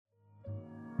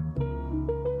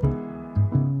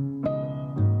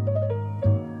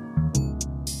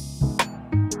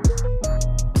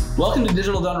Welcome to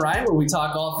Digital Done Right, where we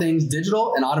talk all things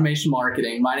digital and automation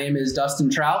marketing. My name is Dustin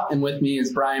Trout, and with me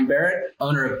is Brian Barrett,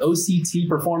 owner of OCT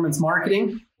Performance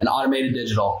Marketing and Automated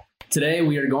Digital. Today,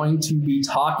 we are going to be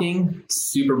talking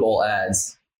Super Bowl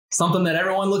ads, something that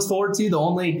everyone looks forward to, the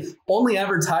only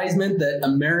advertisement that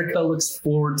America looks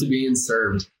forward to being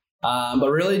served. But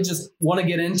really just want to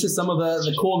get into some of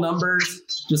the cool numbers,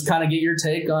 just kind of get your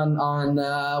take on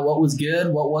what was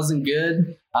good, what wasn't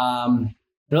good.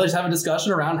 Really just have a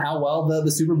discussion around how well the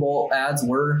Super Bowl ads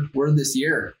were this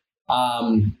year.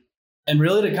 And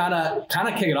really to kind of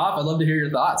kick it off, I'd love to hear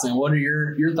your thoughts. And what are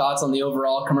your thoughts on the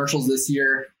overall commercials this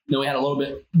year? You know, we had a little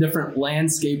bit different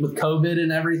landscape with COVID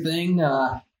and everything.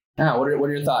 What are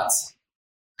your thoughts?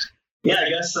 Yeah, I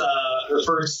guess the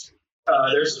first,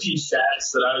 there's a few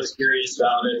stats that I was curious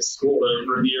about. It's cool to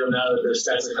review them now that the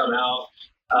stats have come out.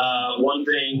 One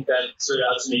thing that stood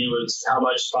out to me was how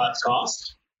much spots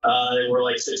cost. They were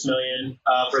like $6 million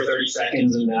for 30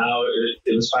 seconds, and now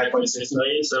it was $5.6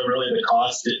 million. So really, the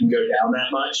cost didn't go down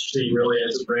that much. So you really,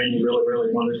 as a brand, you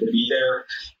really wanted to be there.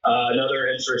 Another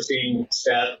interesting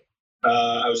stat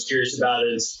I was curious about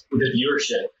is the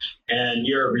viewership. And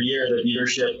year over year, the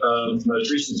viewership of the most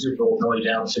recent Super Bowl was only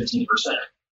down 15%.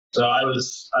 So I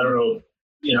was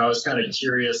kind of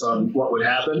curious on what would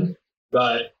happen,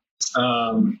 but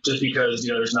just because,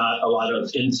 there's not a lot of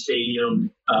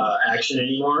in-stadium action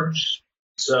anymore.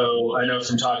 So I know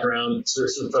from talking around to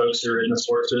some folks who are in the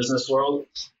sports business world,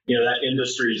 that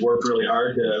industry's worked really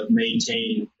hard to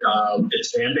maintain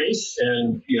its fan base.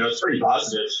 And, it's pretty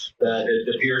positive that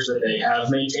it appears that they have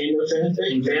maintained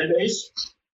the fan base.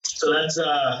 So that's,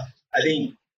 I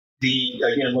think,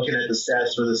 looking at the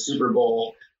stats for the Super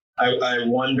Bowl, I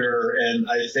wonder, and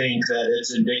I think that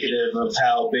it's indicative of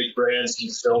how big brands can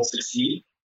still succeed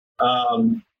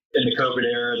in the COVID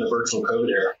era, the virtual COVID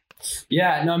era.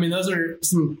 Yeah, no, I mean, those are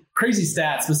some crazy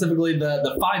stats, specifically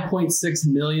the $5.6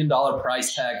 million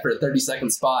price tag for a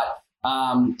 30-second spot.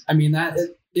 I mean, that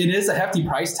it is a hefty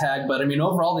price tag, but I mean,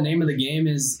 overall, the name of the game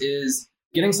is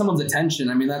getting someone's attention.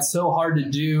 I mean, that's so hard to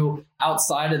do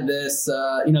outside of this,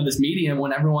 this medium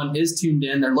when everyone is tuned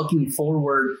in. They're looking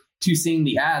forward to seeing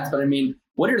the ads. But I mean,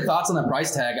 what are your thoughts on that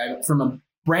price tag? From a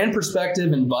brand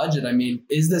perspective and budget, I mean,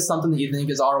 is this something that you think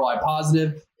is ROI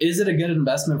positive? Is it a good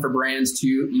investment for brands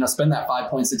to, spend that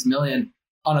 $5.6 million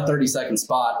on a 30-second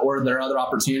spot? Or are there other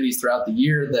opportunities throughout the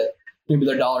year that maybe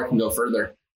their dollar can go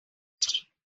further?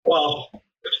 Well,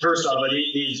 first off,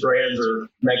 these brands are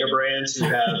mega brands who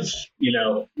have,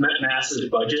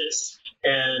 massive budgets.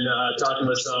 And talking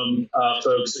with some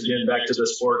folks, again, back to the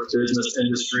sports business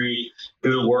industry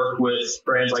who work with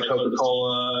brands like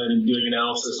Coca-Cola and doing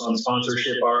analysis on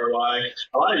sponsorship ROI,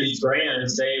 a lot of these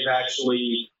brands, they've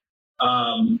actually,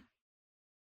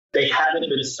 they haven't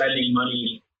been spending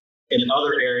money in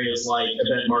other areas like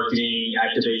event marketing,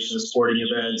 activation, sporting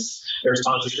events. Their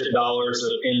sponsorship dollars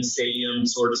of in-stadium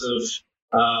sorts of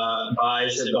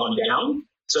buys have gone down.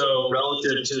 So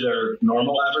relative to their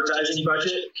normal advertising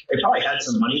budget, they probably had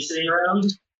some money sitting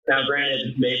around. Now,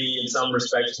 granted, maybe in some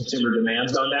respects, consumer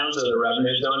demand's gone down, so the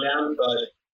revenue's gone down. But,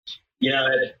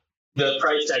 the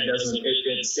price tag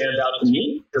it stands out to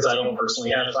me because I don't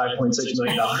personally have $5.6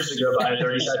 million to go buy a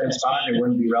 30-second spot, and it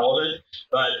wouldn't be relevant.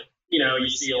 But, you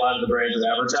see a lot of the brands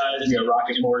that advertise,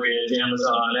 Rocket Mortgage,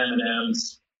 Amazon,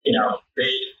 M&M's,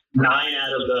 9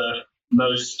 out of the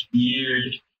most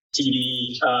viewed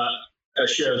TV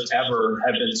shows ever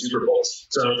have been Super Bowls.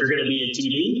 So if you're going to be a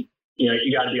TV,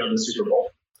 you got to be on the Super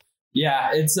Bowl. Yeah,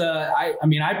 it's I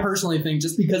personally think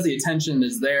just because the attention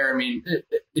is there, I mean,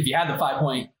 if you had the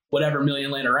 $5 million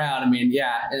laying around, I mean,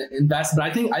 yeah, invest. But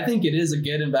I think it is a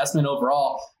good investment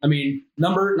overall. I mean,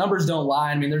 numbers don't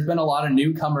lie. I mean, there's been a lot of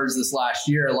newcomers this last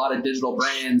year, a lot of digital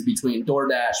brands between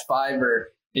DoorDash, Fiverr,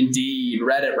 Indeed,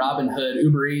 Reddit, Robinhood,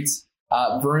 Uber Eats,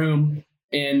 Vroom.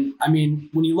 And I mean,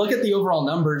 when you look at the overall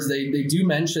numbers, they do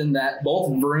mention that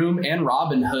both Vroom and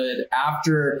Robinhood,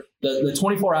 after the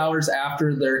 24 hours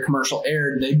after their commercial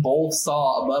aired, they both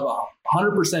saw above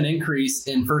 100% increase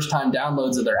in first-time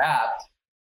downloads of their app.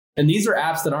 And these are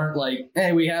apps that aren't like,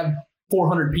 hey, we have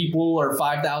 400 people or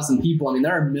 5,000 people. I mean,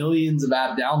 there are millions of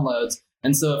app downloads.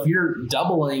 And so if you're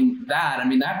doubling that, I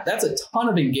mean, that's a ton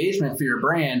of engagement for your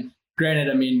brand. Granted,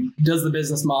 I mean, does the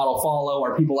business model follow?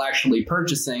 Are people actually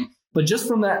purchasing? But just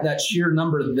from that sheer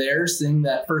number there, seeing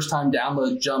that first-time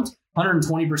download jumped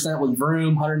 120% with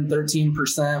Vroom,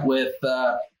 113% with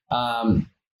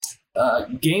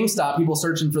GameStop, people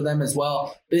searching for them as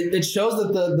well. It shows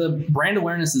that the brand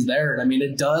awareness is there. I mean,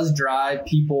 it does drive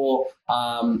people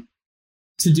to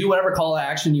do whatever call to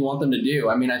action you want them to do.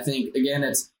 I mean, I think, again,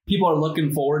 it's people are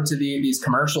looking forward to these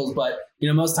commercials, but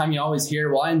most of the time you always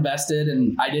hear, well, I invested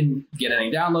and I didn't get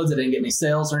any downloads, I didn't get any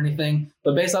sales or anything.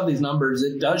 But based off these numbers,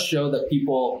 it does show that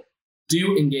people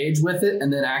do engage with it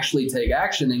and then actually take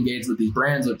action, engage with these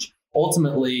brands, which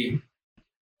ultimately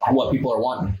are what people are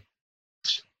wanting.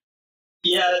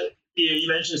 Yeah, you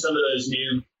mentioned some of those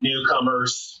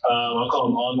newcomers. I'll call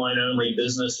them online-only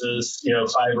businesses,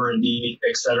 Fiverr, Indeed,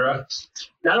 et cetera.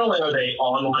 Not only are they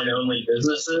online-only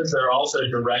businesses, they're also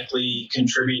directly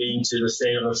contributing to the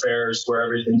state of affairs where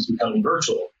everything's becoming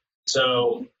virtual.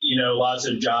 So, lots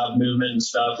of job movement and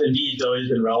stuff. Indeed's always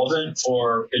been relevant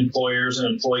for employers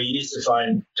and employees to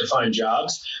find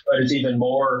jobs, but it's even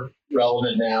more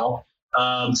relevant now.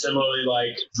 Similarly,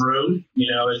 like Vroom,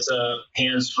 it's a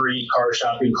hands-free car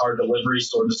shopping, car delivery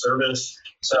sort of service.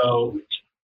 So,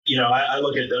 I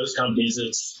look at those companies.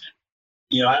 It's,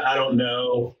 I don't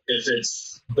know if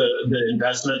it's the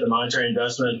investment, the monetary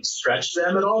investment stretched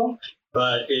them at all,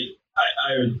 but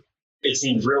it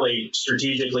seems really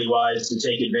strategically wise to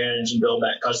take advantage and build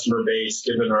that customer base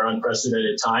given our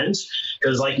unprecedented times.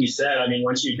 Because like you said,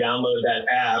 once you download that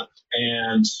app,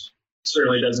 and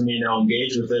certainly doesn't mean they'll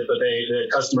engage with it, but the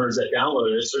customers that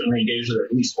download it certainly engage with it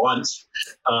at least once.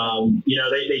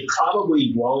 They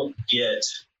probably won't get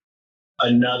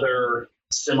another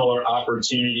similar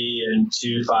opportunity in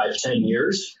 2, 5, 10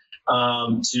 years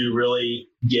to really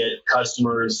get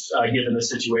customers, given the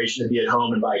situation, to be at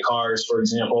home and buy cars, for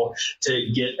example,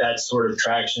 to get that sort of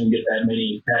traction, get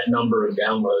that number of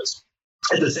downloads.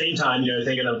 At the same time,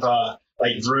 thinking of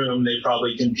like Vroom, they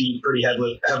probably compete pretty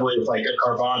heavily with like a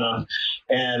Carvana.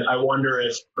 And I wonder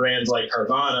if brands like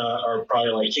Carvana are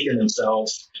probably like kicking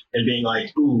themselves and being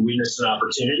like, ooh, we missed an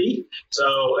opportunity. So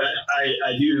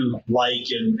I do like,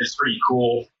 and it's pretty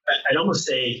cool. I'd almost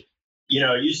say,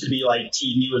 it used to be like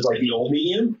TV was like the old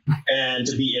medium, and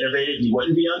to be innovative, you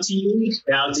wouldn't be on TV.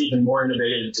 Now it's even more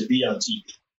innovative to be on TV.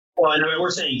 Well, we're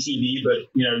saying TV, but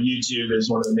YouTube is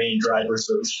one of the main drivers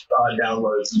of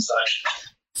downloads and such.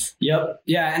 Yep.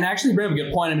 Yeah. And actually, you bring up a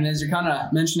good point. As you're kind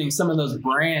of mentioning some of those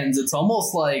brands, it's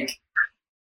almost like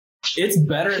it's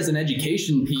better as an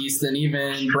education piece than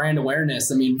even brand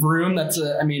awareness. Vroom,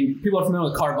 people are familiar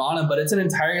with Carvana, but it's an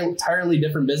entirely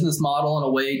different business model and a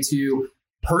way to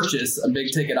purchase a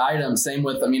big ticket item. Same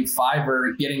with,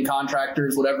 Fiverr, getting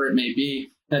contractors, whatever it may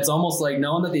be. And it's almost like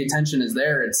knowing that the attention is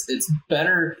there. It's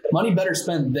better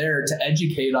spent there to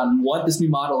educate on what this new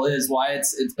model is, why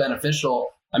it's beneficial.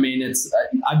 I've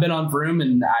been on Vroom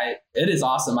and it is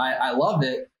awesome. I love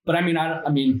it. But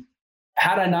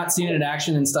had I not seen it in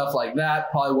action and stuff like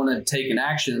that, probably wouldn't have taken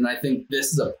action. And I think this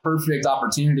is a perfect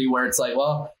opportunity where it's like,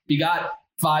 well, if you got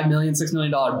 $5 million, $6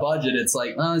 million budget, it's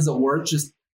like, is it worth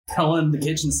just throwing the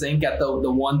kitchen sink at the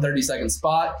 1 30-second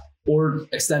spot, or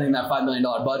extending that $5 million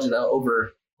budget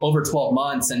over 12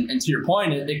 months? And to your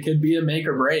point, it could be a make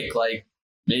or break. Like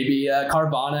maybe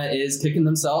Carvana is kicking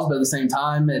themselves, but at the same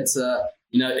time, it's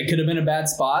it could have been a bad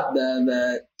spot.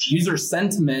 The user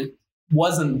sentiment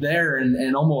wasn't there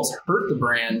and almost hurt the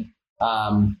brand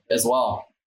as well.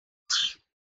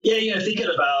 Yeah, thinking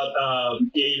about,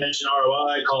 you mentioned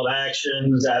ROI, call to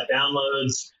actions, app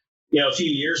downloads. A few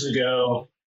years ago,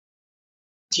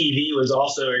 TV was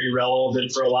also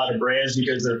irrelevant for a lot of brands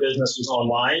because their business was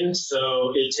online.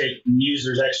 So it took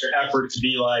users extra effort to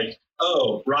be like,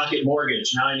 oh, Rocket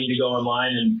Mortgage, now I need to go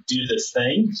online and do this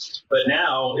thing. But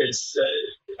now it's,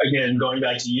 again, going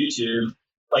back to YouTube,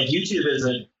 like YouTube is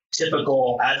a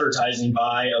typical advertising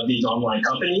buy of these online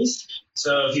companies.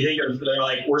 So if you think of, they're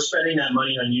like, we're spending that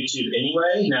money on YouTube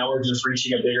anyway. Now we're just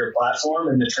reaching a bigger platform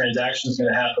and the transaction is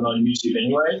going to happen on YouTube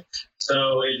anyway.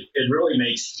 So it really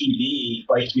makes TV,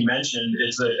 like you mentioned,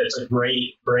 it's a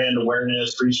great brand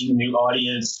awareness, reaching a new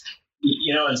audience.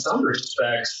 In some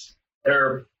respects,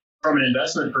 from an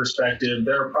investment perspective,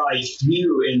 there are probably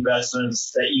few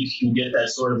investments that you can get that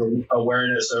sort of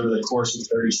awareness over the course of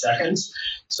 30 seconds.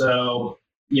 So,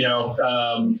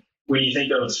 when you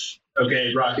think of,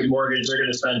 okay, Rocket Mortgage, they're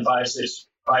going to spend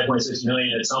 $5.6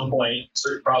 million at some point,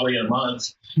 probably in a month.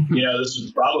 This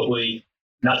was probably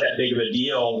not that big of a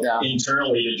deal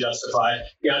internally to justify.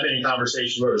 I've been in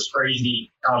conversations where it was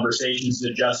crazy conversations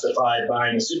to justify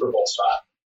buying a Super Bowl spot.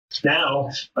 Now,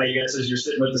 my guess is you're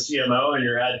sitting with the CMO and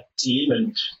your ad team,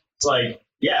 and it's like,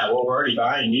 yeah, well, we're already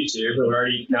buying YouTube.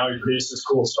 Now we produce this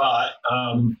cool spot.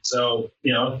 So,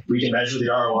 we can measure the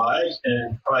ROI,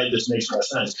 and probably just makes more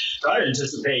sense. So I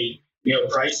anticipate,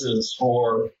 prices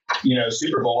for,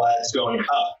 Super Bowl ads going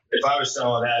up. If I was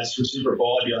selling ads for Super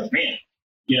Bowl, I'd be like, man,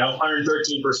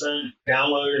 113%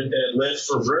 download and lift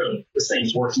for Vroom. This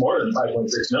thing's worth more than $5.6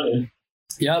 million.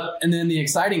 Yep. And then the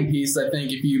exciting piece, I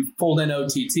think, if you fold in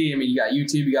OTT, you got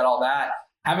YouTube, you got all that.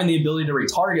 having the ability to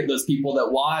retarget those people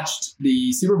that watched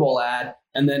the Super Bowl ad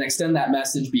and then extend that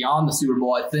message beyond the Super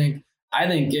Bowl, I think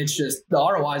it's just the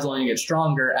ROI is only going to get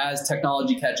stronger as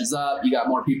technology catches up. You got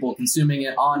more people consuming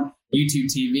it on YouTube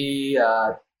TV,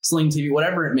 Sling TV,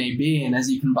 whatever it may be. And as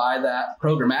you can buy that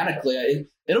programmatically,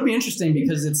 it'll be interesting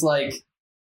because it's like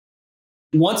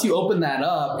once you open that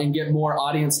up and get more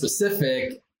audience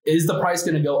specific, is the price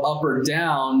going to go up or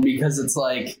down? Because it's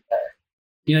like,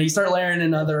 you start layering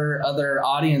in other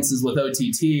audiences with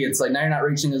OTT. It's like now you're not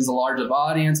reaching as large of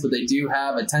audience, but they do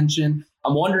have attention.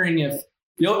 I'm wondering if,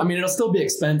 it'll still be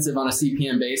expensive on a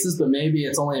CPM basis, but maybe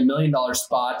it's only $1 million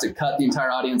spot to cut the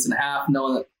entire audience in half,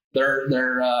 knowing that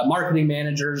they're marketing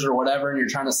managers or whatever, and you're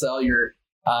trying to sell your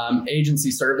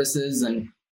agency services. And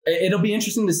it'll be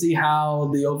interesting to see how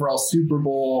the overall Super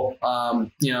Bowl,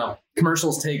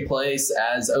 commercials take place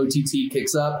as OTT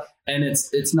kicks up. And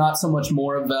it's not so much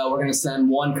more of we're going to send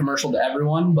one commercial to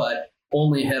everyone, but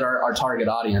only hit our target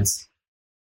audience.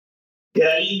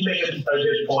 Yeah, you make a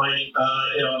good point.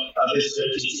 Obviously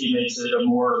OTT makes it a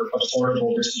more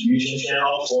affordable distribution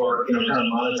channel for, kind of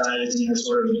monetizing this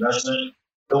sort of investment.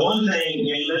 The one thing,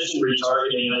 you mentioned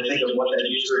retargeting, and I think of what that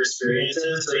user experience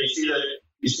is. So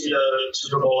you see the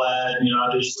Super Bowl ad,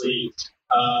 obviously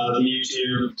the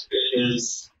YouTube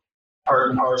is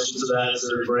part and parcel to that as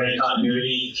their brand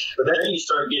continuity. But then you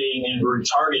start getting into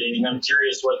retargeting. I'm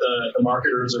curious what the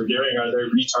marketers are doing. Are they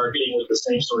retargeting with the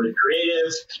same sort of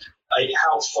creative? Like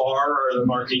how far are the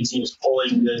marketing teams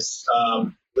pulling this,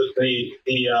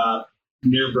 the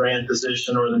new brand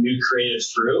position or the new creative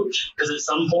through? Because at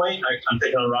some point, I'm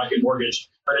thinking on Rocket Mortgage,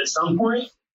 but at some point,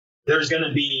 there's going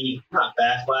to be not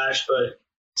backlash, but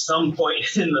some point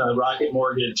in the Rocket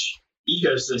Mortgage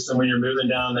ecosystem when you're moving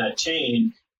down that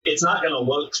chain, it's not going to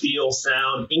look, feel,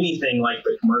 sound anything like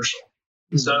the commercial.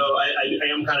 Mm-hmm. So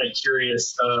I am kind of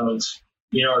curious of,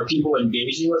 are people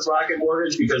engaging with Rocket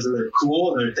Mortgage because they're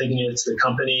cool and they're thinking it's the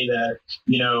company that,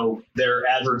 their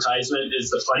advertisement is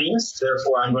the funniest.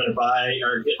 Therefore, I'm going to buy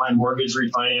or get my mortgage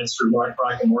refinanced through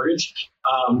Rocket Mortgage.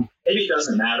 Maybe it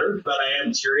doesn't matter, but I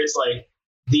am curious, like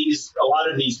a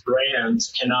lot of these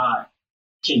brands cannot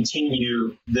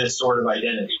continue this sort of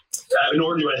identity,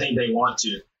 nor do I think they want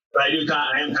to. But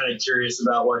I am kind of curious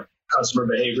about what customer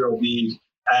behavior will be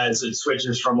as it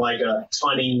switches from like a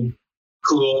funny,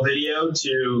 cool video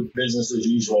to business as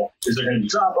usual. Is there going to be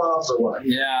drop offs or what?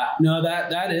 Yeah, no,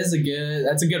 that's a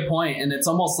good point. And it's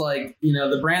almost like,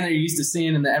 the brand that you're used to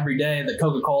seeing in the everyday, the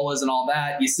Coca-Colas and all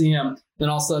that, you see them, then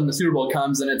all of a sudden the Super Bowl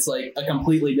comes and it's like a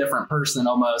completely different person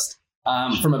almost.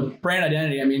 From a brand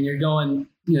identity, you're going,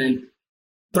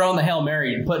 throwing the Hail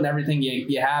Mary, putting everything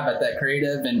you have at that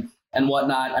creative and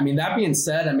whatnot. That being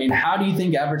said, how do you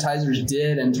think advertisers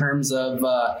did in terms of,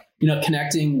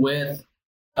 connecting with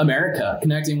America,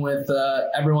 connecting with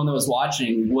everyone that was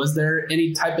watching? Was there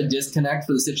any type of disconnect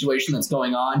for the situation that's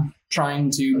going on,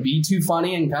 trying to be too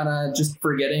funny and kind of just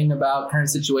forgetting about current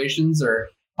situations? Or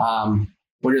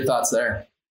what are your thoughts there?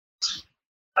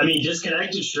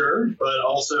 Disconnected, sure. But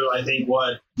also I think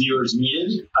what viewers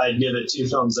needed, I'd give it 2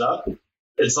 thumbs up.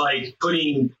 It's like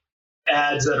putting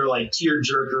ads that are like tear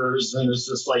jerkers, and it's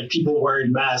just like people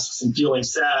wearing masks and feeling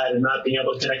sad and not being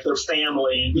able to connect their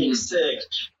family and being sick.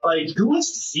 Like, who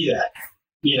wants to see that?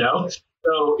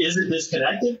 So is it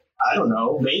disconnected? I don't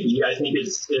know. Maybe. I think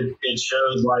it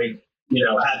shows like,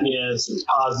 happiness, it's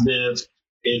positive,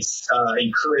 it's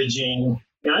encouraging.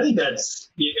 And I think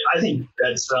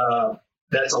that's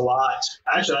a lot.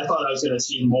 Actually, I thought I was going to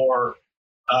see more,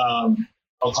 I'll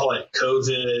call it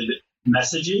COVID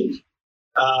messaging.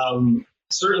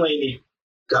 Certainly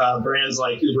brands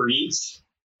like Uber Eats,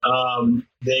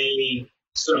 they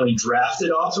certainly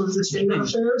drafted off of the state of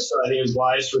affairs. So I think it was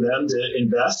wise for them to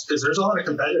invest because there's a lot of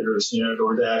competitors,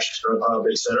 DoorDash, Grubhub,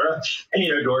 et cetera. And,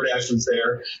 DoorDash was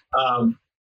there.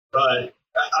 But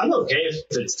I'm okay if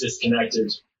it's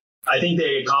disconnected. I think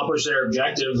they accomplished their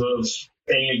objective of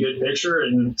painting a good picture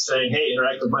and saying, hey,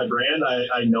 interact with my brand.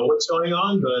 I know what's going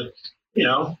on, but,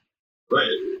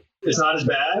 it's not as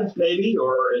bad, maybe,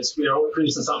 or it's,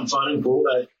 producing something fun and cool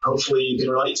that hopefully you can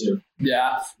relate to.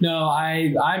 Yeah, no,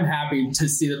 I'm happy to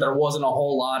see that there wasn't a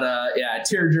whole lot of,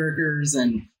 tear jerkers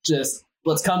and just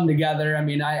let's come together.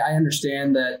 I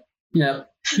understand that,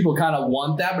 people kind of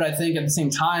want that, but I think at the same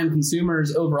time,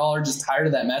 consumers overall are just tired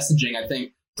of that messaging. I think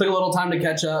it took a little time to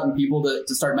catch up and people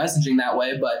to start messaging that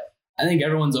way, but I think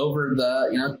everyone's over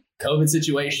the, COVID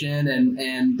situation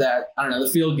and that, I don't know, the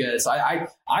feel good. So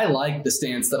I like the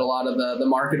stance that a lot of the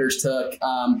marketers took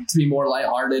to be more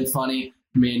lighthearted, funny.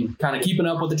 Kind of keeping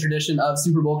up with the tradition of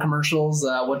Super Bowl commercials,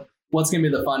 what's going to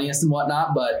be the funniest and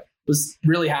whatnot, but was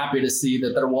really happy to see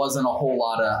that there wasn't a whole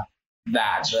lot of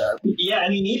that. Yeah, I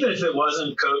mean, even if it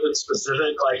wasn't COVID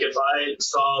specific, like if I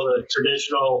saw the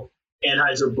traditional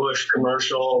Anheuser-Busch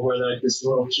commercial where like this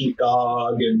little cute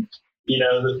dog and, you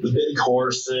know, the big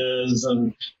horses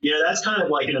and, you know, that's kind of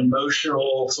like an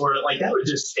emotional sort of like that would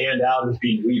just stand out as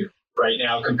being weird right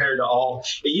now compared to all.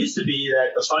 It used to be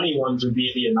that the funny ones would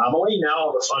be the anomaly.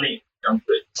 Now the funny,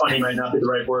 funny might not be the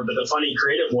right word, but the funny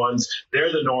creative ones,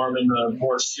 they're the norm, and the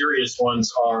more serious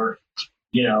ones are,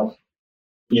 they're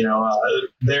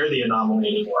the anomaly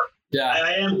anymore. Yeah,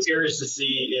 I am curious to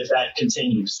see if that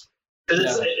continues.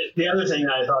 Because the other thing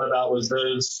that I thought about was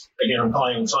those, again, I'm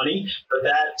calling them funny, but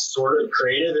that sort of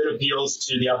creative, it appeals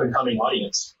to the up and coming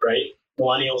audience, right?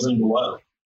 Millennials and below.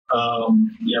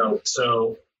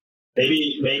 So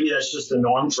maybe that's just the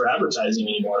norm for advertising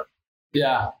anymore.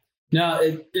 Yeah. No,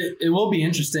 it will be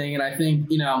interesting. And I think,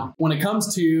 when it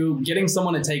comes to getting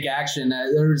someone to take action,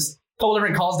 there's a couple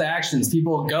different calls to actions.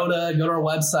 People go to our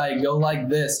website, go like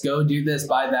this, go do this,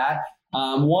 buy that.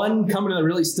 One company that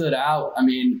really stood out,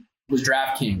 was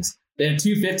DraftKings. They had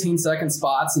two 15-second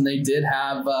spots, and they did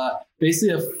have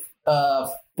basically a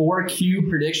 4Q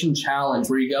prediction challenge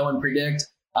where you go and predict,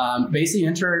 basically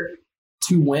enter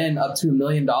to win up to $1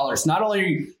 million. Not only are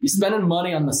you spending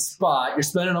money on the spot, you're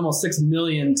spending almost $6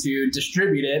 million to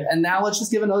distribute it, and now let's just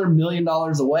give another $1 million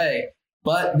away.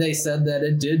 But they said that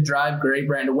it did drive great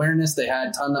brand awareness. They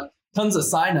had tons of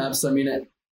signups. It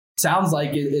sounds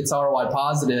like it's ROI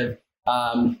positive.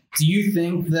 Do you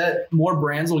think that more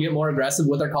brands will get more aggressive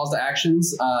with their calls to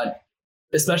actions,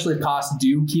 especially if costs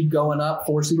do keep going up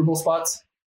for Super Bowl spots?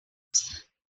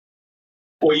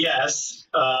 Well, yes.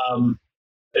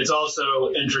 It's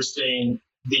also interesting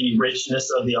the richness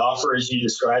of the offer as you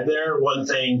described there. One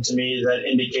thing to me that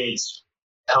indicates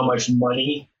how much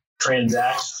money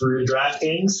transacts through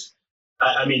DraftKings.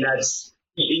 That's,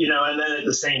 and then at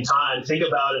the same time, think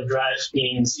about if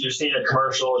DraftKings, you're seeing a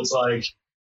commercial, it's like,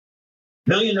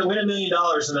 win $1 million,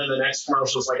 and then the next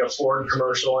commercial is like a Ford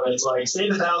commercial, and it's like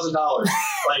save $1,000.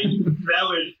 Like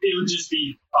it would just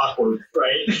be awkward,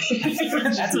 right?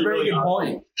 That's a very good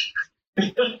point.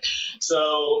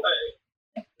 So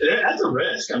that's a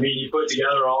risk. You put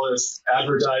together all this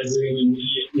advertising, and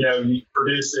you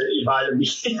produce it, you buy the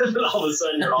media, and all of a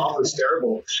sudden your offer's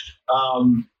terrible.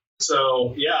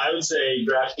 So yeah, I would say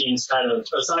DraftKings kind of,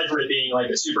 aside from it being like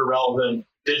a super relevant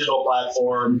digital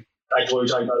platform, like what we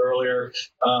talked about earlier,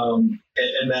 and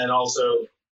then also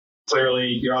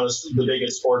clearly you're on the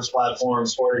biggest sports platform,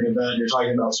 sporting event, you're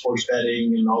talking about sports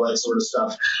betting and all that sort of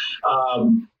stuff.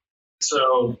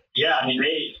 So yeah,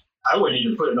 I wouldn't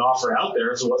even put an offer out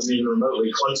there if it wasn't even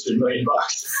remotely close to $1 million.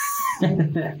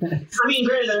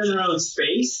 Granted, they're in their own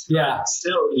space. Yeah. But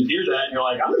still, you hear that and you're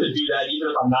like, I'm going to do that even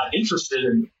if I'm not interested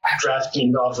in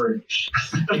DraftKings offering.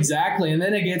 Exactly. And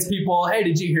then it gets people, hey,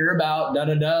 did you hear about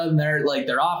da-da-da? And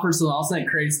their offers. So all of a sudden it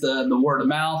creates the word of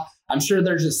mouth. I'm sure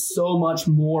there's just so much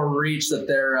more reach that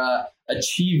they're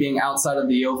achieving outside of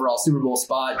the overall Super Bowl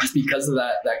spot just because of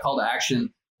that call to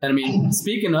action. And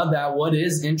speaking of that, what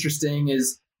is interesting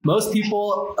is most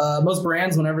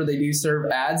brands, whenever they do serve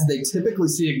ads, they typically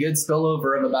see a good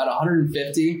spillover of about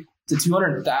 150 to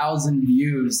 200,000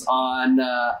 views on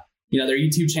their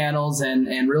YouTube channels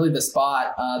and really the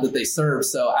spot that they serve.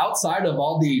 So outside of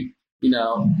all the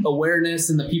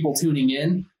awareness and the people tuning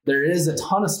in, there is a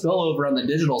ton of spillover on the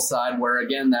digital side where,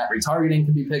 again, that retargeting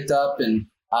can be picked up. And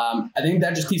I think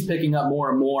that just keeps picking up more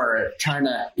and more, trying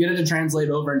to get it to translate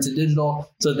over into digital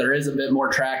so there is a bit more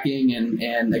tracking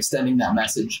and extending that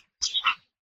message.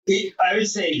 I would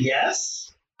say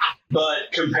yes,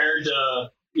 but compared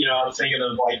to, I'm thinking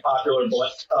of like popular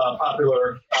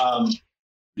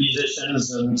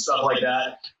musicians and stuff like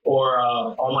that, or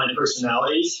online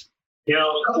personalities, a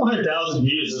couple 100,000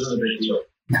 views isn't a big deal.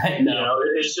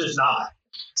 It's just not.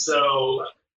 So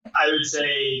I would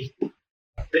say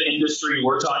the industry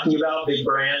we're talking about, big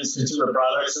brands, consumer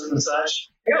products and such,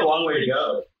 they got a long way to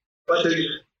go. But the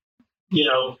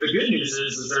good news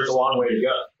is there's a long way to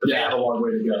go. But they have a long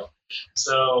way to go.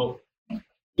 So,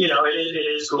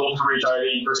 it is cool from a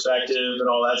retargeting perspective and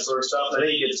all that sort of stuff. I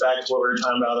think it gets back to what we were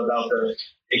talking about the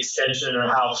extension or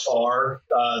how far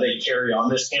they carry on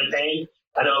this campaign.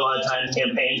 I know a lot of times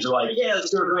campaigns are like, yeah, let's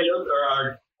do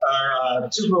our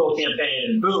Super Bowl campaign,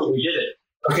 and boom, we did it.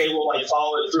 Okay, we'll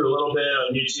follow it through a little bit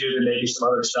on YouTube and maybe some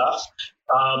other stuff,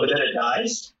 but then it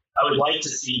dies. I would like to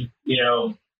see,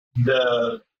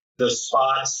 the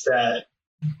spots that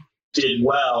did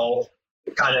well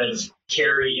kind of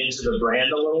carry into the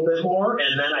brand a little bit more,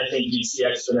 and then I think you'd see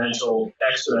exponential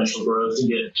growth and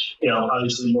get,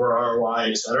 obviously more ROI,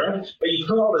 et cetera. But you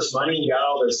put all this money, you got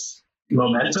all this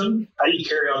momentum. How do you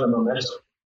carry on the momentum?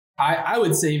 I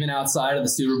would say even outside of the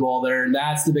Super Bowl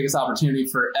that's the biggest opportunity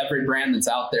for every brand that's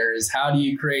out there is how do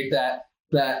you create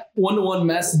that one-to-one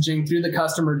messaging through the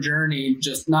customer journey,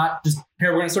 not just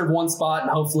here, we're going to serve one spot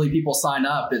and hopefully people sign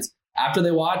up. It's after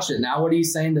they watch it. Now, what are you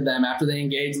saying to them after they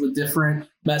engage with different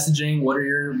messaging? What are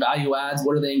your value adds?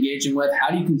 What are they engaging with? How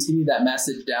do you continue that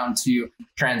message down to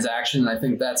transaction? And I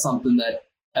think that's something that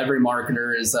every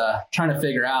marketer is trying to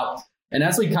figure out. And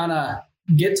as we kind of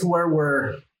get to where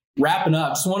we're wrapping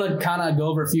up, just want to kind of go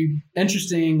over a few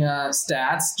interesting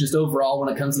stats just overall when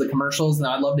it comes to the commercials. And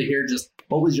I'd love to hear just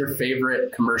what was your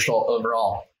favorite commercial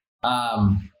overall?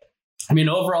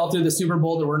 Overall through the Super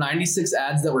Bowl, there were 96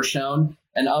 ads that were shown.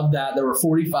 And of that, there were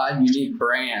 45 unique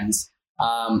brands.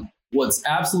 What's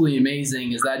absolutely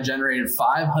amazing is that generated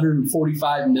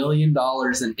 $545 million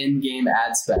in in-game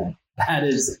ad spend.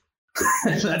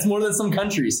 That's more than some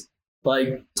countries,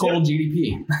 like total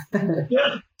GDP.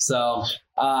 Yeah. So,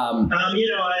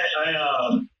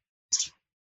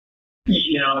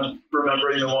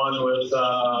 remembering the one with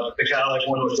the Cadillac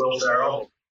one with Will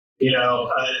Ferrell.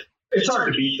 It's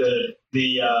hard to beat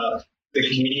the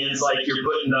comedians. Like you're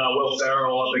putting Will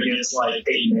Ferrell up against like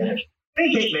Peyton Manning.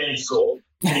 Hey, Peyton Manning's cool.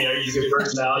 He's a good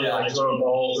personality, like throwing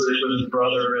balls with his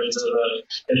brother into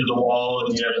the wall,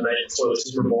 and the night for the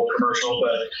Super Bowl commercial.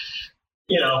 But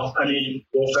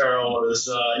Will Ferrell is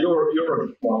I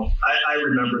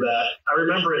remember that. I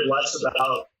remember it less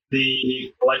about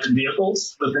the electric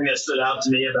vehicles. The thing that stood out to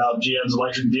me about GM's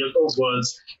electric vehicles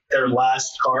was their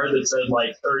last card that said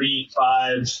like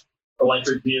 35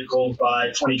 electric vehicles by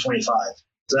 2025.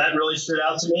 So that really stood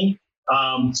out to me.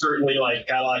 Certainly like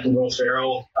Cadillac and Will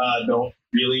Ferrell don't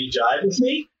really jive with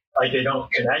me. Like they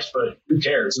don't connect, but who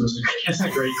cares? It's a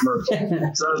great commercial.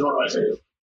 So that was one of my favorites.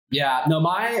 Yeah, no,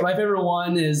 my favorite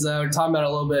one is we're talking about it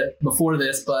a little bit before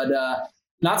this, but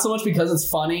not so much because it's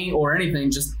funny or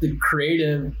anything, just the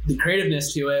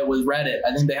creativeness to it was Reddit.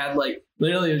 I think they had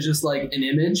literally it was just like an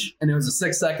image and it was a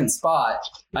 6-second spot.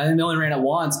 I think they only ran it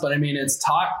once, but it's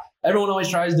everyone always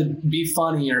tries to be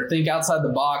funny or think outside the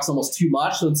box almost too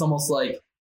much. So it's almost like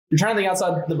you're trying to think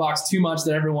outside the box too much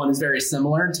that everyone is very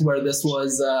similar to where this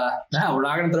was, we're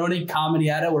not going to throw any comedy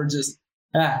at it. We're just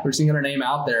going to get our name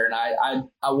out there. And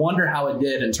I wonder how it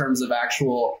did in terms of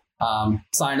actual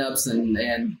signups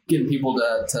and getting people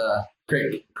to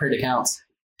create accounts.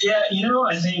 Yeah,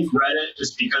 I think Reddit,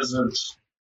 just because of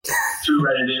who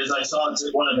Reddit is, I saw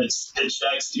one of its pitch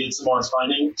decks to get some more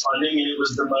funding, and it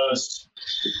was the most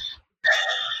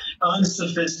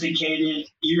unsophisticated,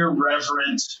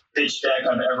 irreverent pitch deck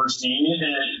I've ever seen.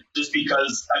 And just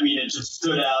because, it just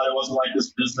stood out. It wasn't like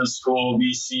this business school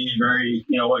VC, very,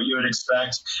 what you would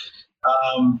expect.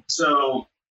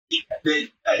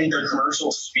 I think their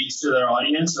commercial speaks to their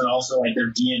audience and also like their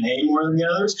DNA more than the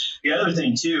others. The other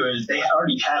thing too is they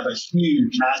already have a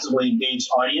huge, massively engaged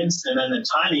audience, and then the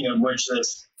timing of which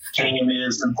this came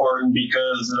is important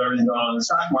because of everything going on in the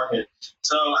stock market.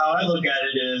 So how I look at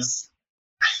it is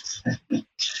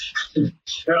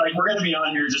they're like, we're going to be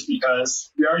on here just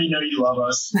because we already know you love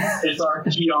us. It's our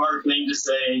PR thing to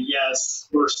say, yes,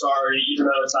 we're sorry, even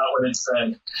though it's not what it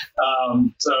said.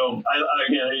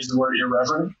 I use the word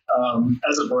irreverent.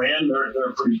 As a brand, they're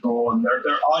pretty cool, and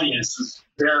their audience is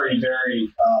very,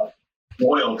 very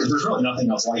loyal because there's really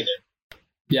nothing else like it.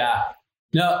 Yeah.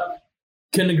 No,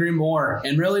 couldn't agree more.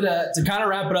 And really to kind of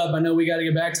wrap it up, I know we got to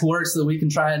get back to work so that we can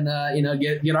try and,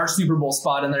 get our Super Bowl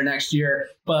spot in there next year.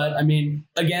 But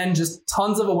again, just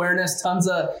tons of awareness, tons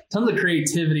of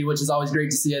creativity, which is always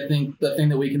great to see. I think the thing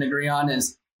that we can agree on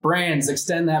is brands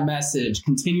extend that message,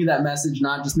 continue that message,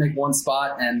 not just make one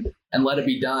spot and let it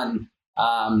be done.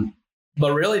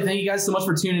 But really, thank you guys so much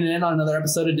for tuning in on another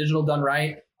episode of Digital Done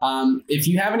Right. If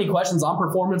you have any questions on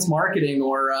performance marketing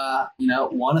or,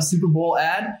 want a Super Bowl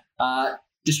ad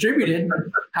distributed,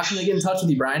 how can they get in touch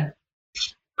with you, Brian?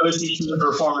 OCT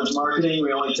Performance Marketing.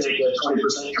 We only take a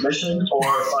 20% commission,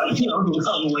 or find me on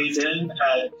LinkedIn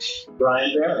at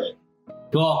Brian Barrett.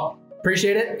 Cool.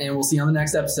 Appreciate it, and we'll see you on the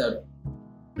next episode.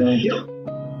 Thank you.